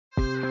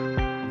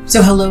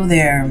So hello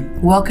there.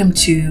 Welcome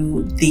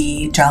to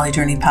the Jolly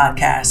Journey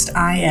podcast.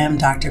 I am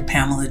Dr.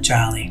 Pamela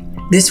Jolly.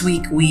 This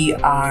week we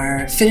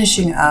are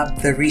finishing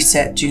up the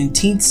Reset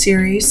Juneteenth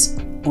series,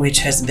 which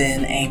has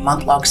been a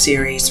month-long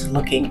series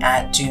looking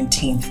at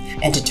Juneteenth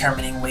and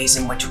determining ways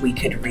in which we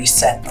could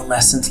reset the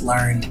lessons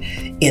learned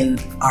in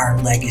our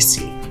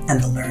legacy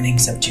and the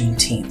learnings of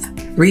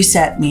Juneteenth.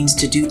 Reset means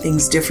to do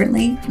things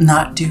differently,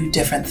 not do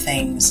different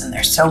things. And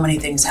there's so many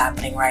things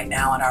happening right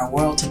now in our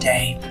world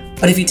today.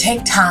 But if you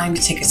take time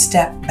to take a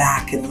step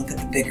back and look at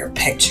the bigger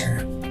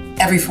picture,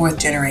 every fourth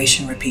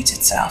generation repeats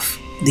itself.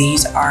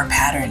 These are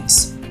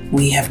patterns.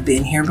 We have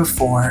been here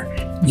before.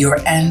 Your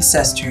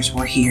ancestors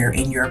were here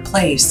in your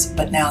place,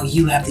 but now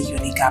you have the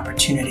unique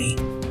opportunity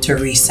to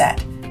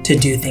reset, to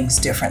do things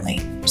differently.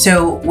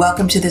 So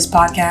welcome to this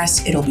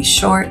podcast. It'll be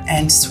short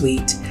and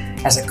sweet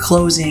as a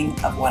closing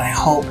of what I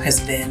hope has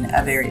been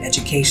a very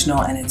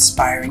educational and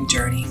inspiring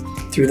journey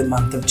through the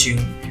month of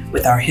June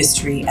with our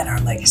history and our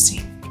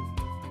legacy.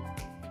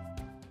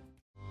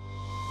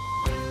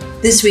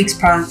 This week's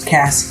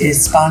podcast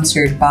is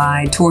sponsored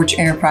by Torch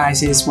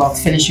Enterprises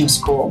Wealth Finishing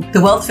School. The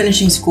Wealth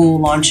Finishing School,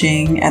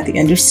 launching at the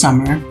end of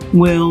summer,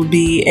 will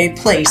be a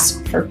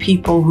place for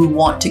people who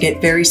want to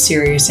get very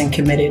serious and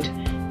committed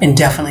and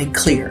definitely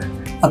clear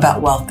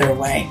about wealth their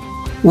way.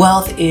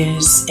 Wealth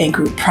is a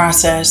group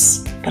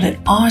process, but it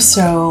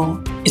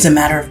also is a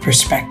matter of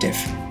perspective.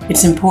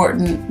 It's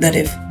important that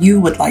if you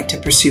would like to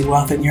pursue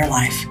wealth in your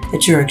life,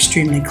 that you're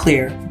extremely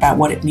clear about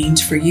what it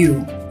means for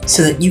you,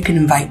 so that you can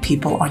invite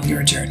people on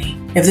your journey.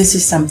 If this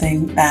is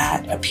something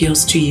that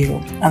appeals to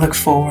you, I look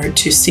forward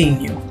to seeing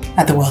you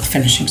at the Wealth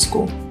Finishing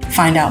School.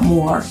 Find out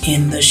more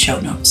in the show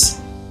notes.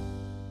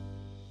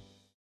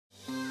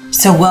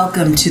 So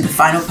welcome to the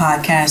final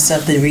podcast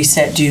of the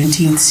Reset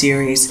Juneteenth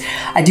series.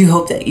 I do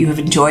hope that you have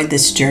enjoyed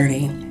this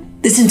journey.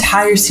 This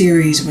entire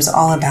series was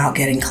all about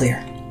getting clear.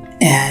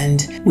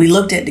 And we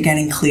looked at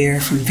getting clear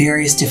from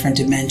various different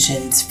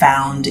dimensions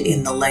found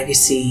in the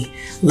legacy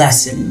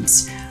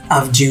lessons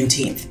of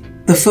Juneteenth.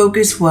 The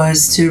focus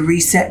was to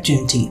reset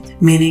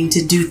Juneteenth, meaning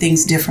to do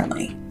things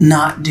differently,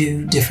 not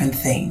do different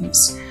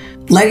things.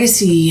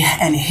 Legacy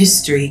and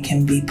history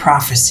can be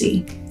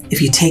prophecy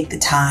if you take the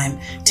time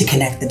to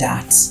connect the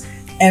dots.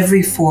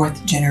 Every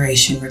fourth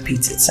generation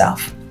repeats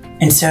itself.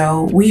 And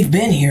so we've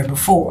been here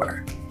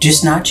before,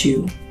 just not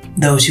you,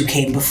 those who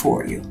came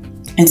before you.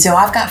 And so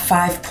I've got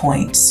 5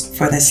 points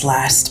for this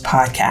last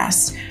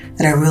podcast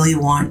that I really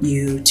want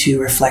you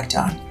to reflect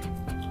on,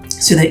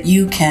 so that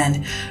you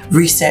can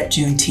reset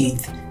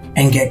Juneteenth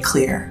and get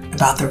clear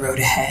about the road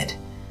ahead.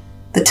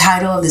 The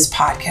title of this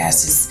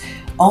podcast is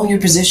Own Your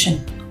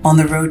Position on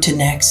the Road to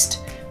Next.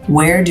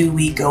 Where do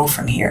we go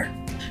from here?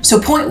 So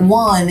point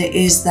 1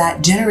 is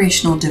that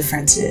generational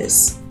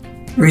differences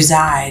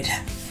reside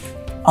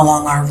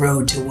along our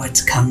road to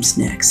what comes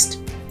next.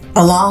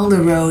 Along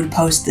the road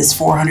post this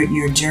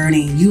 400-year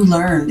journey, you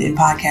learned in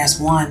podcast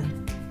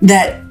 1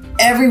 that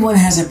everyone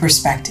has a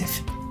perspective.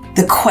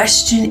 The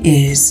question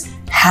is,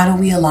 how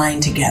do we align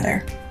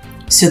together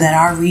so that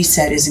our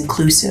reset is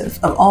inclusive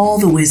of all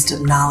the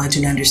wisdom, knowledge,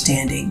 and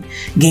understanding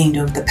gained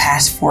over the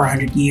past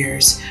 400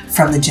 years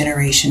from the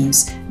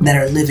generations that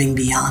are living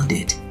beyond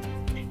it?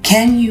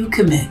 Can you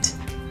commit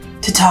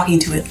to talking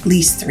to at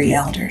least 3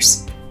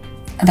 elders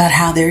about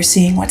how they're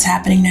seeing what's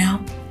happening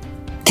now?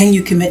 Can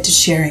you commit to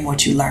sharing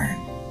what you learn?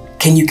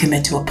 Can you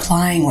commit to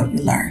applying what you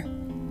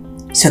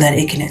learn so that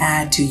it can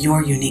add to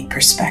your unique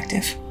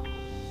perspective?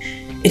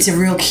 It's a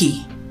real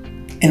key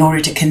in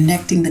order to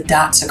connecting the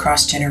dots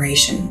across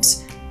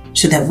generations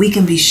so that we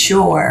can be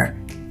sure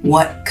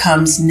what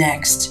comes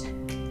next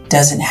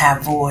doesn't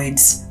have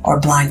voids or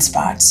blind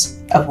spots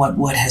of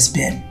what has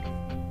been.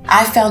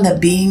 I found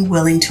that being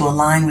willing to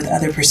align with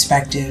other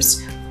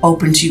perspectives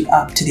opens you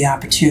up to the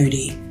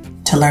opportunity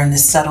to learn the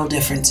subtle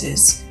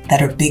differences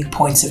that are big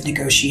points of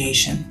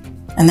negotiation.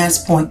 And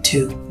that's point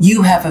 2.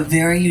 You have a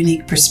very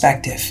unique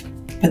perspective,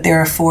 but there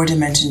are 4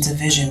 dimensions of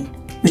vision,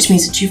 which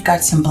means that you've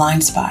got some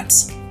blind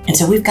spots. And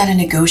so we've got to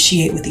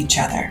negotiate with each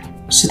other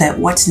so that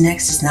what's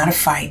next is not a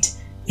fight,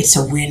 it's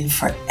a win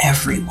for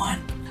everyone.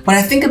 When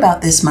I think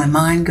about this, my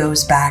mind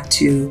goes back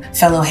to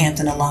fellow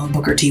Hampton alum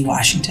Booker T.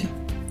 Washington.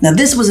 Now,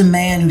 this was a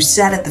man who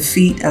sat at the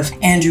feet of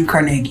Andrew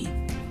Carnegie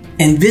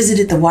and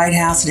visited the White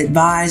House and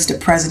advised a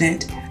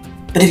president.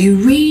 But if you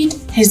read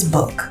his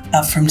book,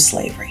 Up From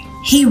Slavery,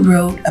 he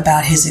wrote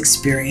about his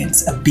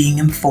experience of being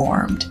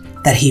informed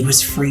that he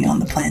was free on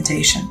the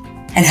plantation,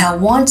 and how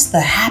once the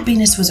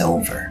happiness was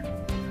over,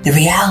 the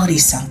reality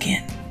sunk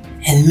in,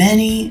 and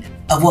many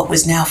of what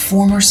was now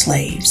former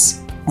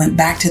slaves went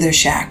back to their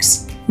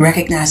shacks,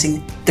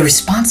 recognizing the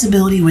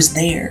responsibility was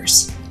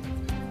theirs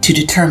to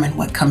determine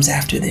what comes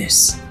after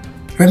this.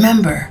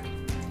 Remember,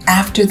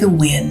 after the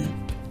win,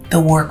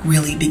 the work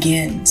really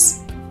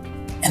begins,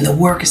 and the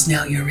work is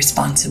now your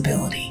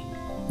responsibility.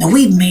 Now,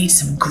 we've made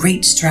some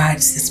great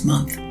strides this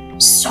month.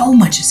 So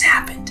much has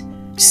happened.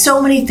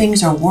 So many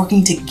things are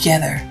working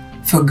together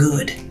for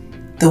good.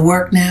 The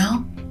work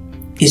now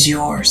is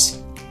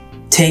yours.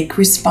 Take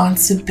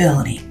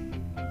responsibility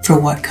for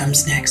what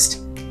comes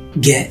next.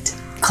 Get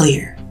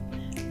clear.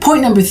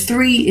 Point number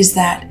 3 is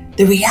that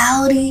the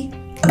reality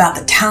about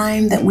the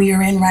time that we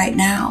are in right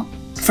now,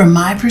 from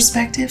my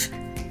perspective,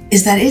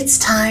 is that it's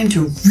time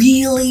to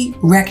really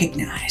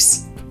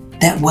recognize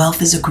that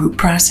wealth is a group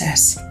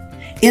process.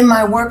 In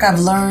my work, I've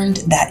learned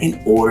that in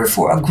order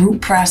for a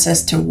group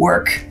process to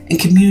work in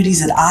communities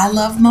that I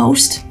love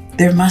most,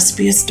 there must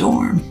be a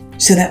storm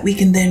so that we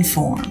can then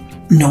form,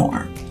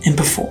 norm, and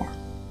perform.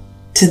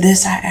 To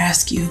this, I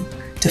ask you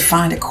to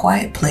find a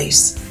quiet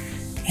place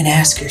and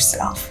ask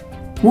yourself,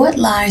 what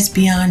lies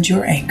beyond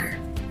your anger?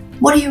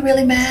 What are you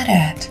really mad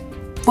at?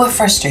 What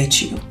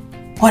frustrates you?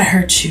 What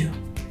hurts you?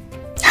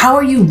 How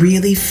are you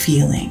really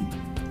feeling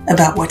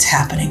about what's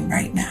happening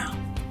right now?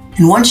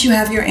 And once you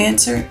have your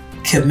answer,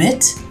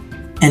 commit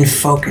and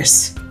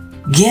focus.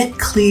 Get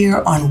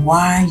clear on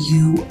why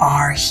you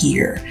are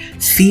here,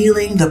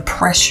 feeling the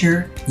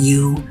pressure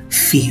you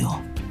feel.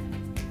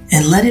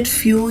 And let it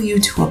fuel you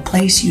to a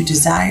place you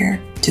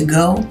desire to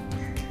go,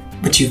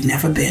 but you've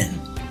never been.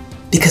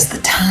 Because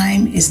the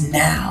time is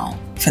now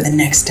for the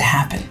next to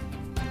happen.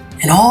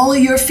 And all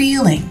of your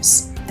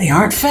feelings, they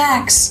aren't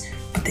facts,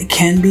 but they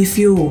can be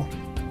fuel.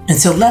 And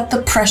so let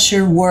the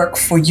pressure work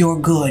for your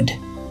good.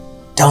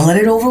 Don't let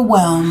it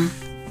overwhelm.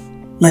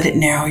 Let it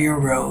narrow your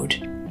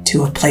road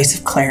to a place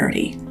of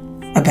clarity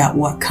about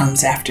what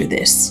comes after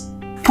this.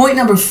 Point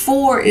number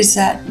 4 is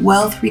that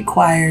wealth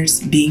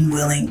requires being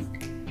willing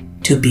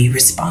to be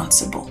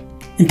responsible.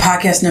 In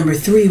podcast number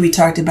 3, we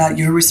talked about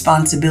your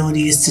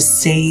responsibility is to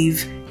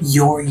save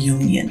your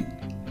union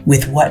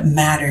with what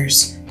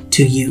matters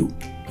to you.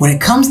 When it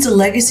comes to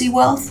legacy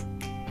wealth,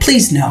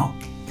 please know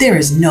there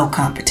is no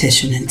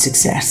competition in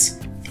success.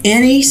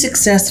 Any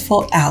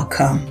successful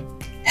outcome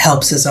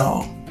helps us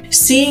all.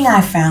 Seeing, I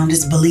found,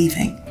 is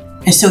believing.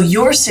 And so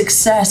your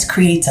success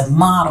creates a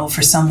model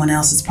for someone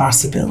else's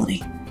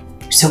possibility.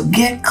 So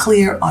get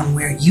clear on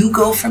where you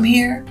go from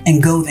here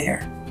and go there.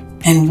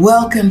 And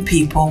welcome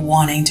people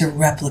wanting to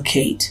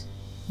replicate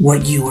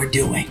what you are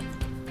doing.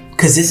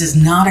 Because this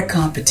is not a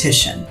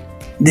competition.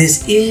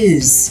 This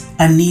is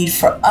a need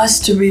for us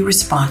to be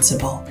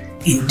responsible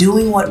in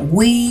doing what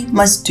we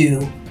must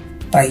do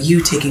by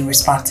you taking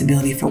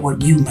responsibility for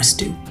what you must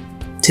do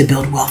to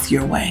build wealth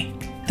your way.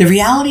 The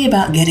reality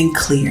about getting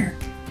clear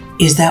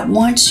is that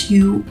once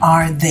you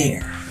are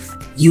there,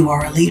 you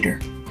are a leader.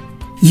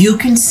 You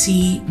can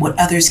see what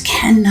others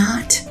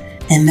cannot,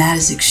 and that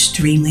is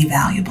extremely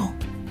valuable.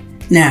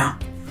 Now,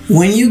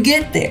 when you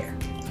get there,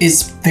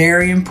 it's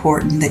very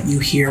important that you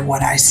hear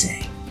what I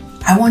say.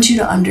 I want you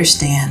to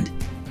understand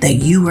that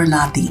you are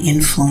not the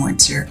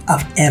influencer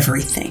of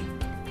everything.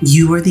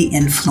 You are the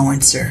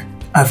influencer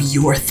of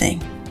your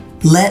thing.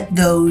 Let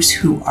those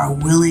who are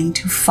willing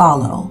to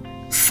follow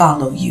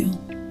you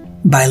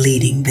by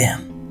leading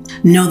them.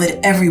 Know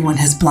that everyone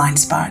has blind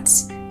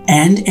spots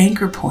and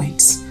anchor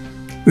points.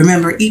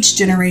 Remember, each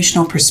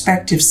generational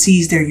perspective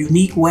sees their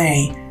unique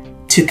way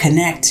to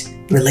connect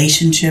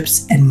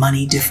relationships and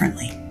money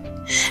differently.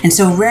 And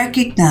so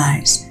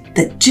recognize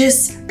that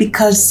just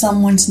because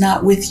someone's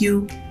not with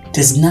you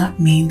does not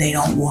mean they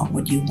don't want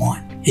what you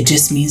want. It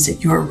just means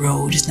that your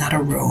road is not a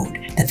road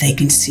that they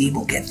can see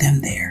will get them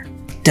there.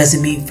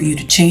 Doesn't mean for you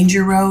to change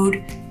your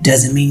road.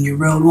 Doesn't mean your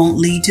road won't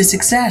lead to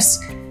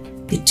success.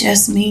 It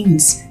just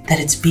means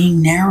that it's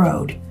being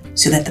narrowed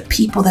so that the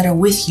people that are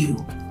with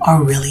you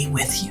are really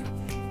with you.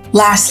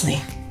 Lastly,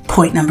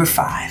 point number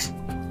 5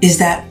 is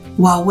that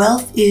while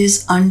wealth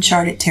is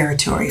uncharted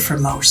territory for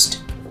most,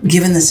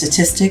 given the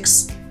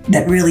statistics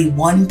that really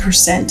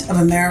 1% of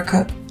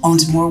America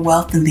owns more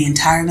wealth than the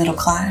entire middle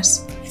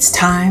class, it's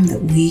time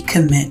that we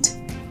commit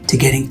to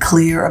getting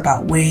clear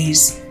about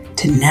ways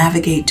to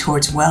navigate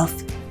towards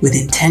wealth with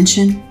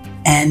intention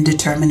and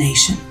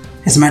determination.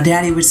 As my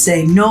daddy would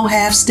say, no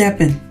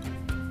half-stepping.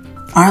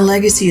 Our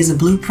legacy is a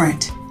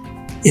blueprint.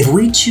 If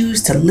we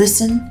choose to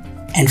listen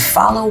and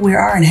follow where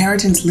our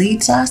inheritance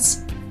leads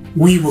us,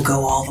 we will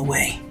go all the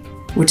way.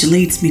 Which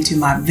leads me to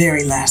my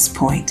very last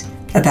point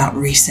about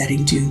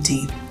resetting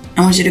Juneteenth.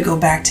 I want you to go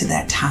back to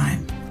that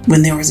time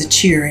when there was a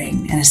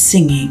cheering and a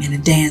singing and a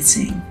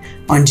dancing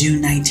on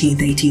June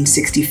 19th,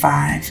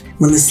 1865,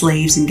 when the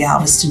slaves in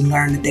Galveston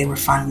learned that they were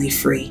finally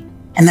free.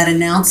 And that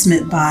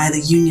announcement by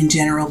the Union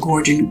General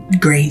Gordon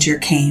Granger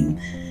came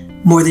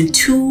more than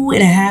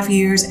 2.5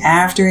 years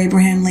after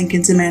Abraham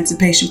Lincoln's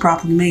Emancipation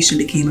Proclamation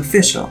became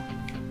official.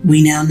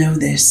 We now know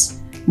this.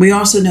 We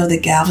also know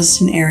that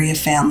Galveston area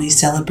families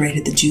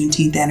celebrated the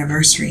Juneteenth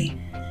anniversary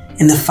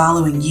in the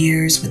following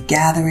years with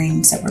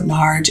gatherings that were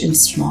large and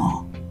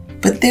small.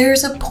 But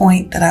there's a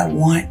point that I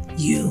want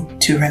you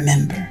to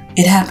remember.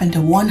 It happened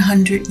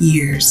 100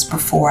 years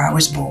before I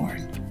was born,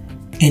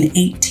 in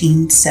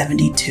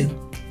 1872.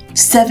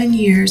 7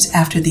 years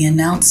after the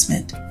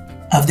announcement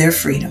of their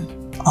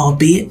freedom,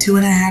 albeit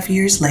 2.5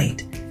 years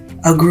late,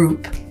 a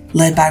group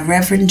led by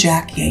Reverend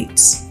Jack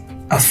Yates,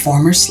 a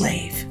former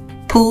slave,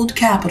 pulled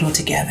capital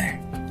together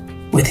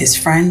with his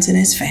friends and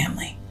his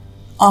family,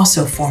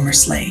 also former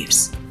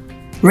slaves,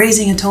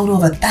 raising a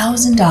total of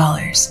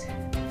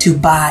 $1,000 to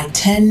buy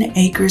 10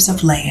 acres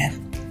of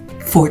land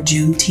for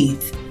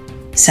Juneteenth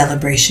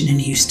celebration in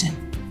Houston.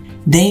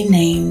 They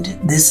named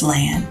this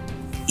land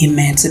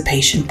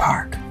Emancipation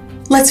Park.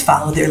 Let's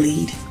follow their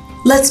lead.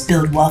 Let's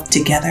build wealth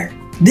together.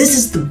 This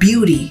is the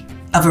beauty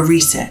of a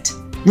reset.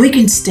 We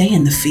can stay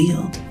in the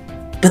field,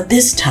 but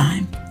this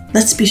time,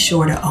 let's be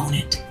sure to own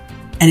it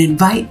and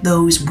invite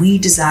those we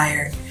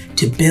desire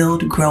to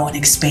build, grow, and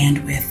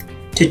expand with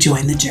to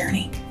join the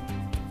journey.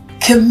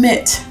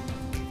 Commit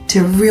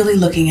to really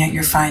looking at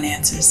your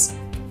finances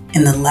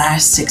in the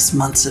last 6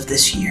 months of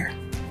this year.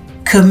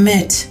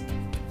 Commit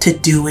to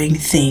doing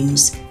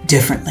things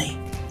differently,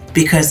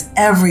 because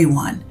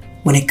everyone,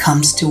 when it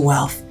comes to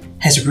wealth,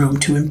 has room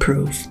to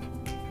improve.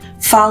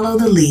 Follow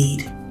the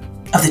lead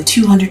of the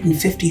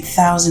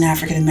 250,000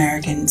 African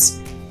Americans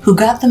who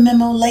got the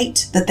memo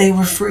late that they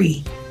were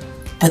free,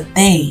 but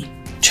they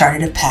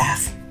charted a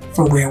path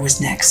for where was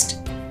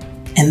next.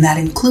 And that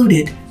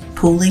included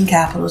pooling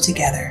capital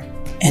together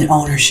and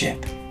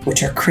ownership,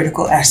 which are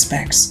critical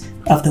aspects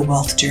of the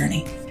wealth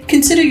journey.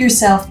 Consider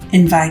yourself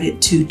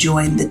invited to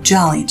join the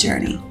Jolly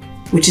Journey,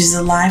 which is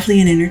a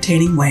lively and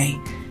entertaining way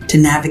to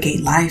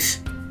navigate life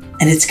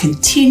and its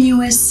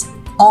continuous,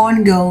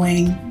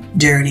 ongoing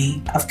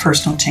journey of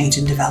personal change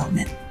and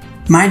development.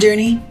 My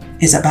journey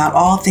is about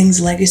all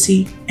things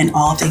legacy and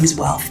all things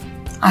wealth.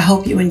 I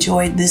hope you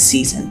enjoyed this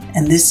season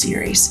and this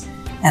series,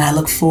 and I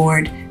look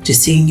forward to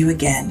seeing you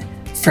again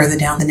further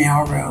down the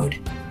narrow road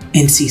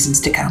in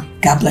seasons to come.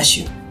 God bless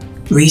you.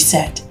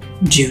 Reset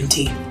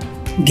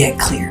Juneteenth. Get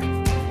clear.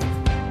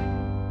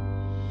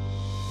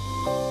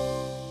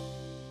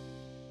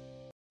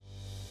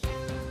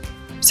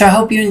 So I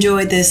hope you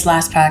enjoyed this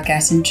last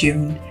podcast in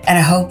June, and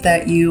I hope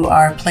that you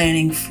are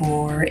planning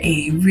for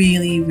a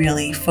really,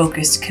 really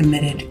focused,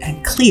 committed,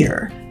 and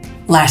clear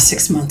last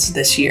 6 months of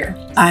this year.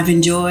 I've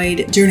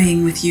enjoyed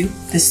journeying with you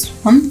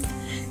this month,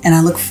 and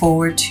I look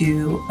forward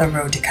to the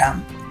road to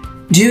come.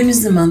 June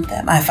is the month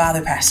that my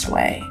father passed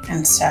away,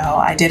 and so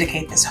I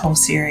dedicate this whole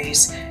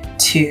series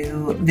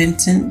to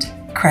Vincent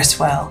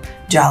Cresswell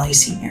Jolly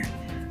Sr.,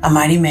 a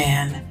mighty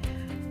man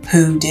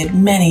who did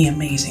many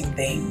amazing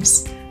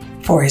things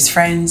for his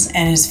friends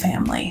and his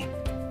family.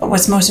 But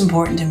what's most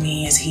important to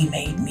me is he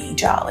made me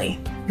jolly,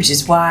 which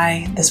is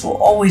why this will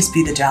always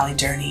be the Jolly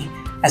Journey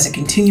as a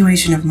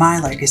continuation of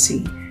my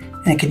legacy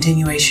and a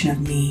continuation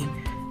of me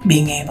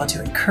being able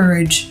to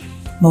encourage,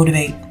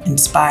 motivate,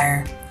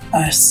 inspire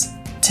us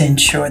to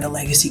ensure the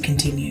legacy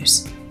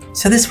continues.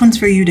 So this one's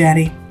for you,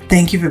 Daddy.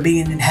 Thank you for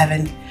being in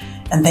heaven,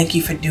 and thank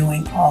you for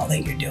doing all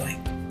that you're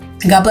doing.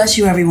 And God bless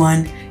you,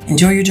 everyone.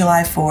 Enjoy your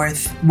July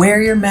 4th.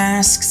 Wear your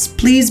masks.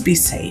 Please be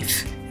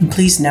safe. And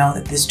please know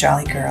that this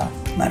Jolly girl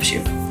loves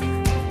you.